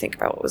and really think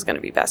about what was going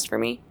to be best for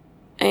me.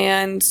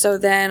 And so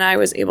then I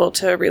was able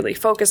to really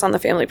focus on the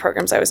family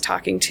programs I was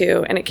talking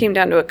to, and it came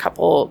down to a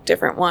couple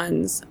different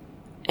ones.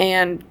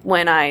 And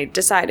when I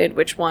decided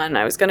which one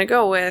I was going to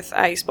go with,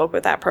 I spoke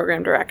with that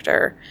program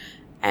director,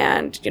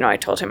 and, you know, I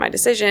told him my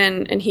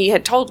decision, and he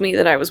had told me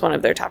that I was one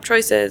of their top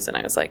choices. And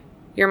I was like,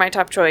 you're my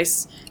top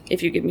choice.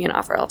 If you give me an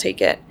offer, I'll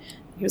take it.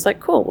 He was like,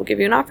 cool, we'll give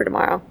you an offer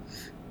tomorrow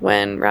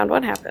when round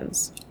 1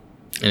 happens.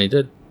 And he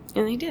did.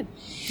 And he did.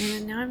 And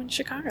then now I'm in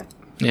Chicago.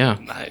 Yeah.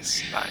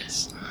 Nice.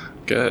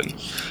 Good.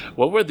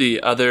 What were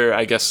the other,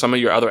 I guess, some of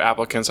your other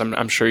applicants?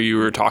 I'm sure you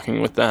were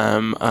talking with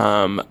them,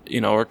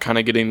 or kind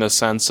of getting the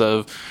sense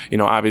of,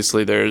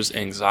 obviously there's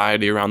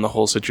anxiety around the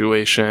whole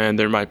situation.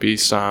 There might be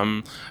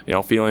some,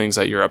 feelings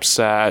that you're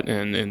upset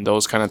and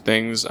those kind of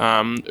things.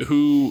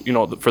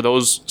 For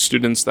those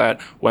students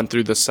that went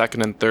through the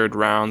second and third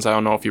rounds, I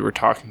don't know if you were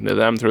talking to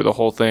them through the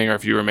whole thing or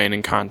if you remain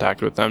in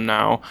contact with them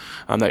now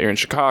that you're in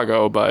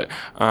Chicago, but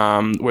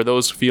were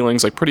those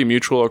feelings like pretty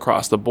mutual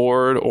across the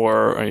board,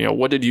 or,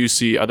 what did you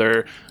see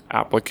other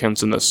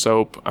applicants in the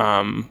SOAP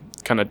kind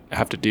of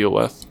have to deal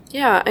with?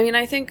 Yeah, I mean,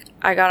 I think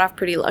I got off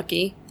pretty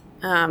lucky,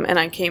 and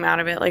I came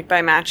out of it, like,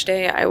 by match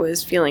day, I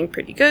was feeling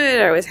pretty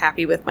good. I was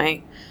happy with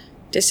my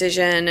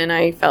decision, and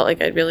I felt like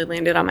I'd really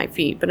landed on my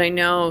feet. But I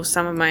know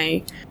some of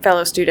my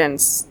fellow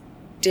students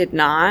did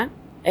not,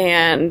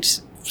 and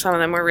some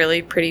of them were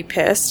really pretty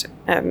pissed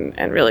and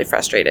really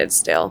frustrated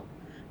still.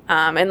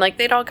 And, like,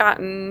 they'd all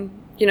gotten,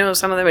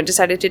 some of them had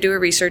decided to do a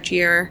research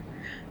year.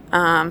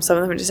 Some of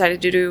them had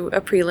decided to do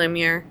a prelim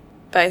year,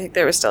 but I think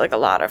there was still like a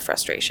lot of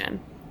frustration.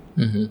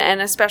 Mm-hmm.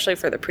 And especially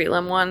for the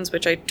prelim ones,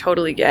 which I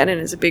totally get, and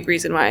is a big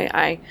reason why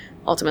I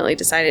ultimately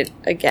decided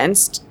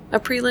against a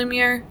prelim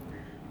year,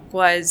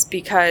 was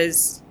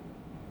because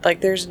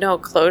like there's no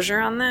closure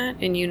on that,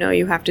 and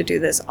you have to do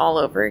this all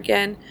over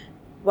again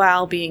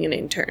while being an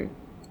intern.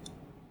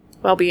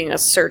 while being a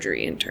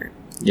surgery intern,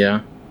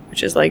 Yeah.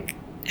 which is like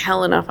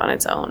hell enough on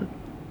its own.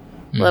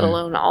 Let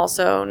alone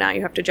also now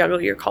you have to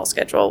juggle your call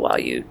schedule while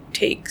you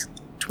take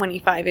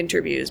 25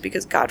 interviews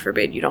because God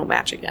forbid you don't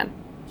match again.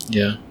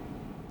 Yeah.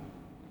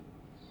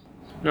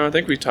 No, I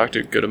think we talked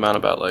a good amount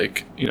about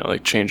like, you know,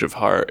 like change of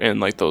heart and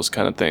like those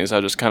kind of things.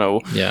 I just kind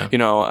of, you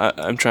know,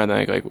 I'm trying to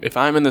think like if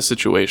I'm in this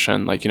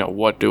situation, like, you know,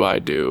 what do I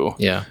do?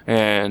 Yeah.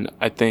 And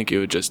I think it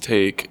would just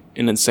take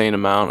an insane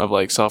amount of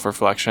like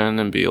self-reflection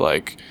and be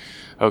like,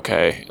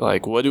 okay,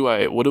 like what do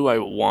I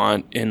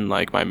want in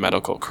like my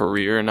medical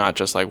career? Not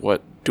just like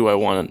what do I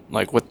want,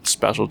 like what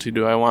specialty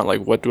do I want?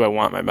 Like what do I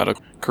want my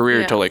medical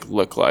career to like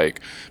look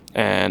like?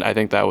 And I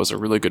think that was a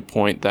really good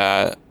point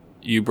that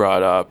you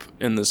brought up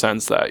in the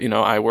sense that, you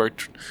know, I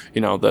worked,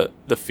 you know,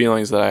 the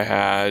feelings that I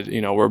had, you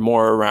know, were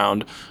more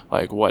around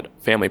like what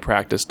family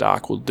practice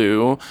doc will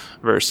do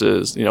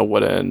versus, you know,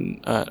 what an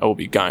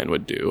OB-GYN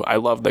would do. I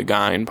love the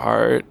GYN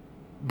part,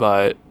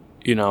 but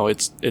you know,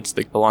 it's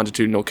the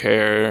longitudinal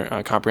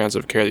care,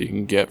 comprehensive care that you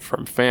can get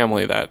from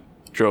family that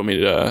drove me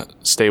to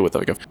stay with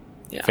like a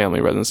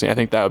family residency. I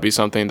think that would be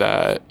something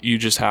that you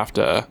just have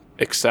to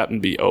accept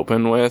and be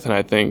open with. And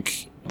I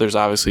think there's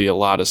obviously a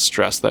lot of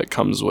stress that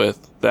comes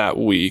with that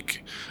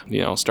week,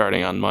 you know,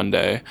 starting on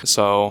Monday.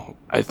 So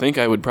I think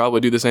I would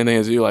probably do the same thing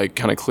as you, like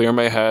kind of clear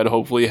my head,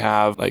 hopefully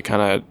have like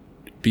kind of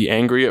be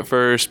angry at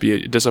first,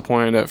 be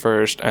disappointed at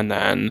first, and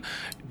then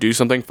do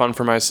something fun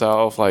for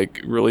myself,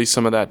 like release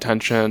some of that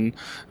tension,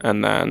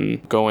 and then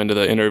go into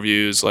the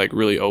interviews like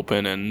really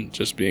open and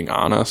just being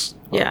honest.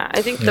 Yeah,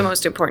 I think the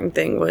most important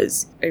thing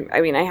was,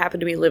 I mean, I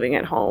happened to be living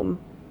at home,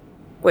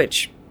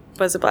 which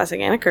was a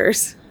blessing and a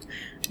curse,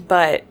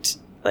 but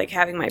like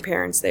having my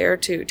parents there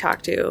to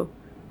talk to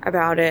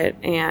about it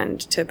and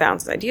to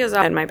bounce ideas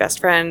off, and my best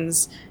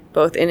friends,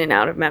 both in and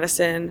out of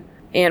medicine,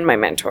 and my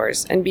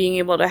mentors, and being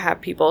able to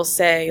have people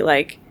say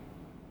like,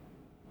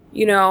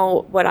 you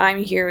know, what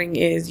I'm hearing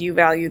is you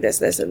value this,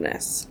 this, and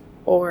this.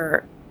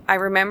 Or I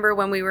remember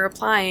when we were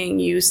applying,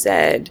 you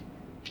said,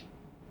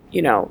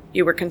 you know,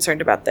 you were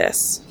concerned about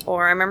this.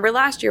 Or I remember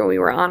last year when we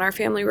were on our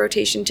family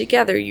rotation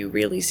together, you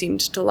really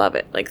seemed to love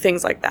it. Like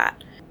things like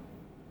that.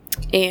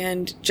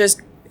 And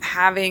just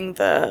having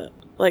the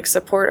like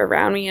support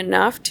around me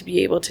enough to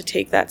be able to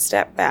take that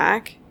step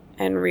back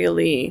and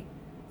really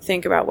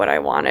think about what I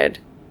wanted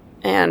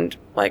and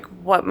like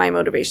what my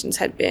motivations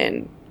had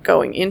been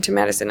going into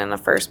medicine in the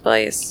first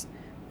place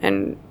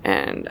and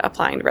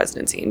applying to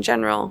residency in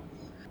general.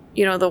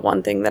 You know, the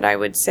one thing that I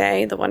would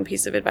say, the one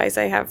piece of advice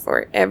I have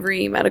for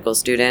every medical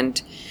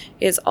student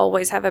is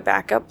always have a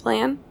backup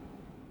plan.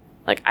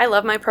 Like, I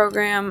love my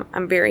program.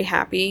 I'm very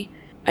happy.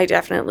 I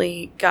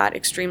definitely got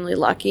extremely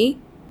lucky.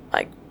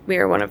 Like, we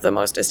are one of the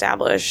most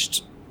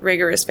established,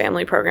 rigorous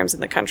family programs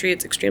in the country.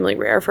 It's extremely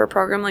rare for a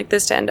program like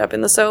this to end up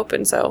in the SOAP.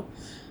 And so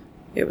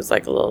it was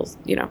like a little,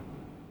 you know,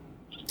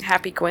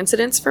 happy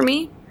coincidence for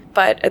me.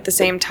 But at the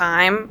same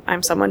time,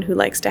 I'm someone who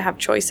likes to have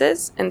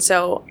choices. And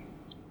so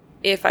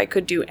if I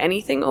could do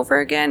anything over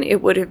again,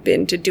 it would have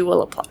been to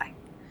dual apply.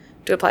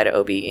 To apply to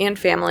OB and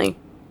family.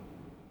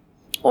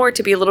 Or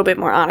to be a little bit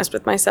more honest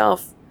with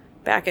myself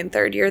back in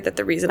third year that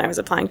the reason I was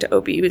applying to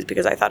OB was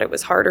because I thought it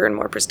was harder and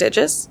more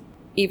prestigious.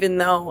 Even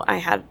though I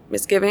had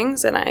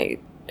misgivings and I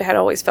had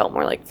always felt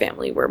more like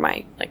family were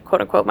my, like,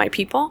 quote unquote, my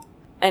people.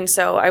 And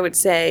so I would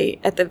say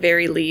at the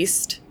very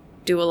least,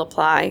 dual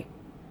apply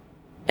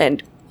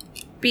and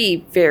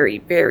be very,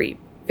 very,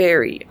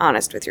 very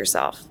honest with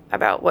yourself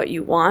about what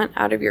you want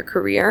out of your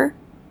career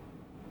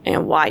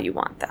and why you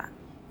want that.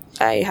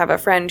 I have a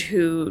friend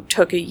who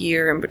took a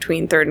year in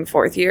between third and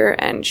fourth year,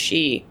 and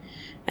she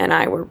and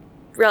I were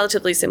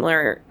relatively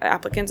similar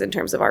applicants in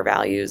terms of our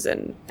values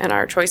and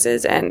our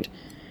choices. And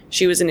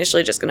she was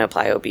initially just going to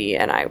apply OB,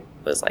 and I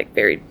was like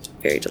very,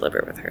 very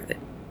deliberate with her that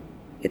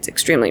it's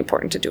extremely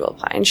important to dual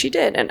apply. And she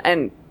did.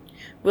 And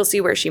we'll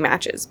see where she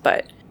matches.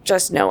 But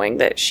just knowing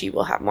that she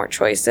will have more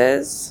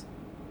choices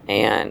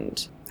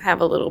and have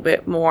a little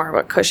bit more of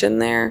a cushion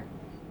there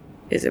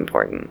is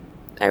important.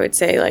 I would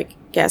say, like,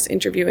 yes,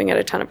 interviewing at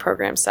a ton of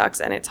programs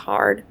sucks and it's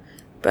hard,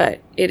 but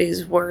it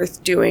is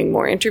worth doing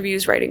more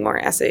interviews, writing more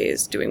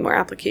essays, doing more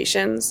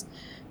applications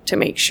to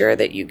make sure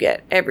that you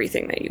get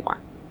everything that you want.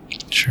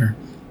 Sure.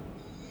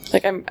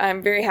 Like,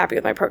 I'm very happy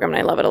with my program and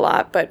I love it a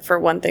lot. But for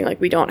one thing,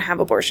 like, we don't have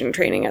abortion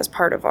training as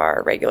part of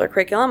our regular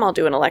curriculum. I'll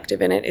do an elective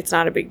in it. It's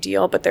not a big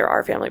deal, but there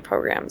are family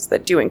programs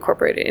that do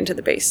incorporate it into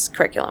the base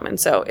curriculum. And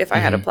so if I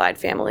had applied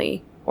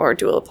family or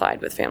dual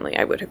applied with family,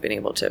 I would have been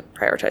able to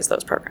prioritize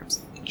those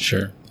programs.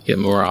 Sure. Get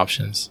more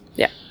options.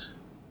 Yeah.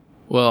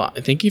 Well,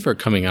 thank you for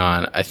coming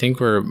on. I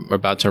think we're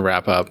about to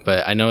wrap up,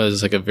 but I know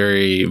it's like a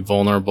very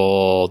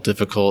vulnerable,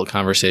 difficult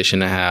conversation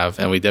to have,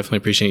 and we definitely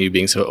appreciate you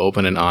being so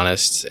open and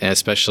honest, and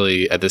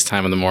especially at this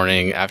time of the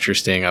morning after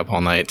staying up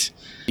all night.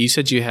 You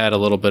said you had a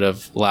little bit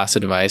of last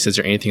advice. Is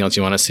there anything else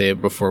you want to say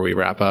before we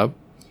wrap up?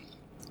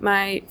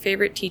 My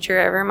favorite teacher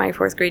ever, my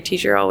fourth grade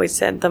teacher, always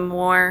said the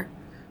more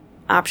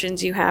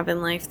options you have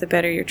in life, the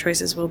better your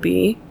choices will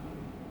be.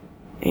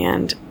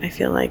 And I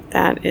feel like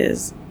that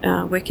is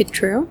wicked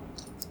true.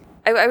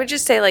 I would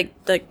just say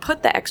like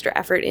put the extra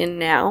effort in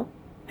now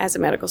as a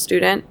medical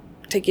student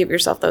to give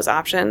yourself those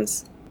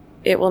options.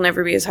 It will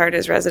never be as hard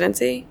as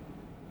residency.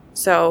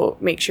 So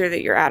make sure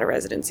that you're at a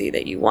residency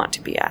that you want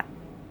to be at.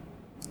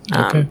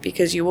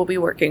 Because you will be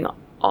working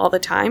all the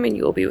time and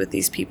you will be with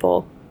these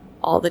people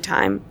all the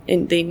time.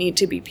 And they need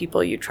to be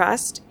people you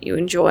trust, you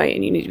enjoy,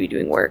 and you need to be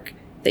doing work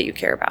that you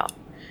care about.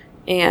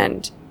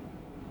 And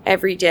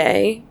every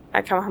day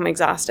I come home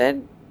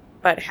exhausted,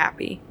 but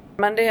happy.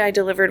 Monday I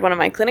delivered one of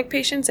my clinic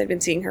patients. I'd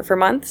been seeing her for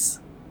months.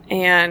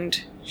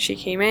 And she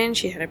came in,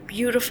 she had a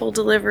beautiful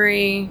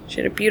delivery, she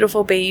had a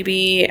beautiful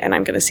baby, and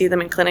I'm going to see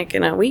them in clinic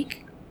in a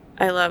week.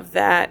 I love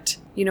that.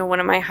 You know, one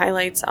of my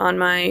highlights on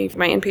my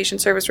inpatient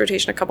service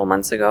rotation a couple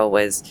months ago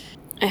was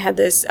I had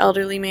this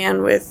elderly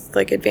man with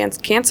like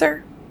advanced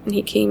cancer, and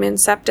he came in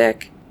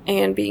septic,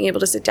 and being able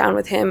to sit down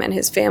with him and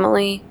his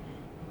family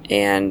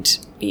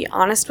and be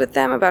honest with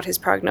them about his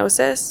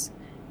prognosis,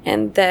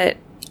 and that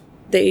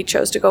they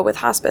chose to go with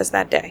hospice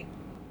that day.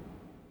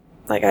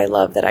 Like, I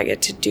love that I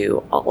get to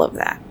do all of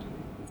that.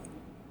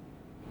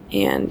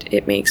 And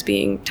it makes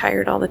being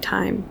tired all the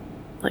time,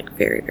 like,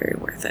 very, very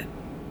worth it.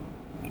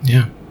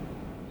 Yeah.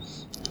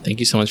 Thank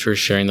you so much for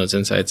sharing those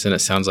insights. And it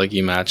sounds like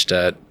you matched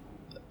at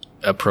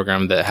a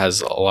program that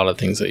has a lot of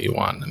things that you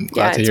want. I'm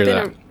glad to hear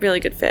that. It's been a really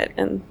good fit,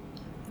 and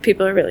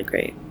people are really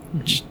great.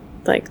 Which,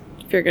 like,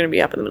 if you're going to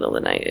be up in the middle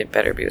of the night, it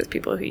better be with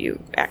people who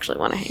you actually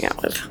want to hang out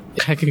with.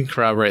 I can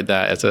corroborate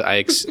that.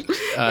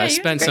 I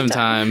spent some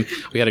time.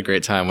 We had a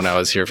great time when I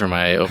was here for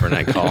my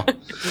overnight call.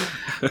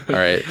 All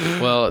right.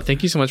 Well,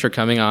 thank you so much for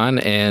coming on.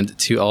 And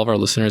to all of our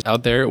listeners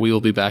out there, we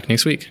will be back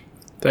next week.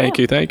 Thank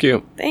you.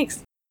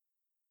 Thanks.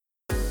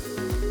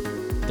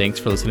 Thanks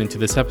for listening to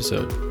this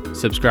episode.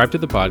 Subscribe to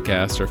the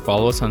podcast or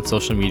follow us on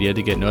social media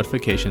to get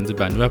notifications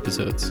about new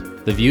episodes.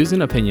 The views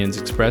and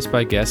opinions expressed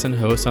by guests and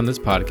hosts on this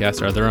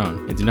podcast are their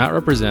own and do not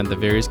represent the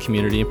various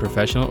community and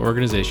professional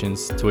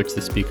organizations to which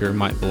the speaker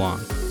might belong.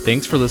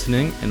 Thanks for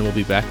listening, and we'll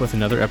be back with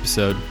another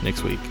episode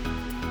next week.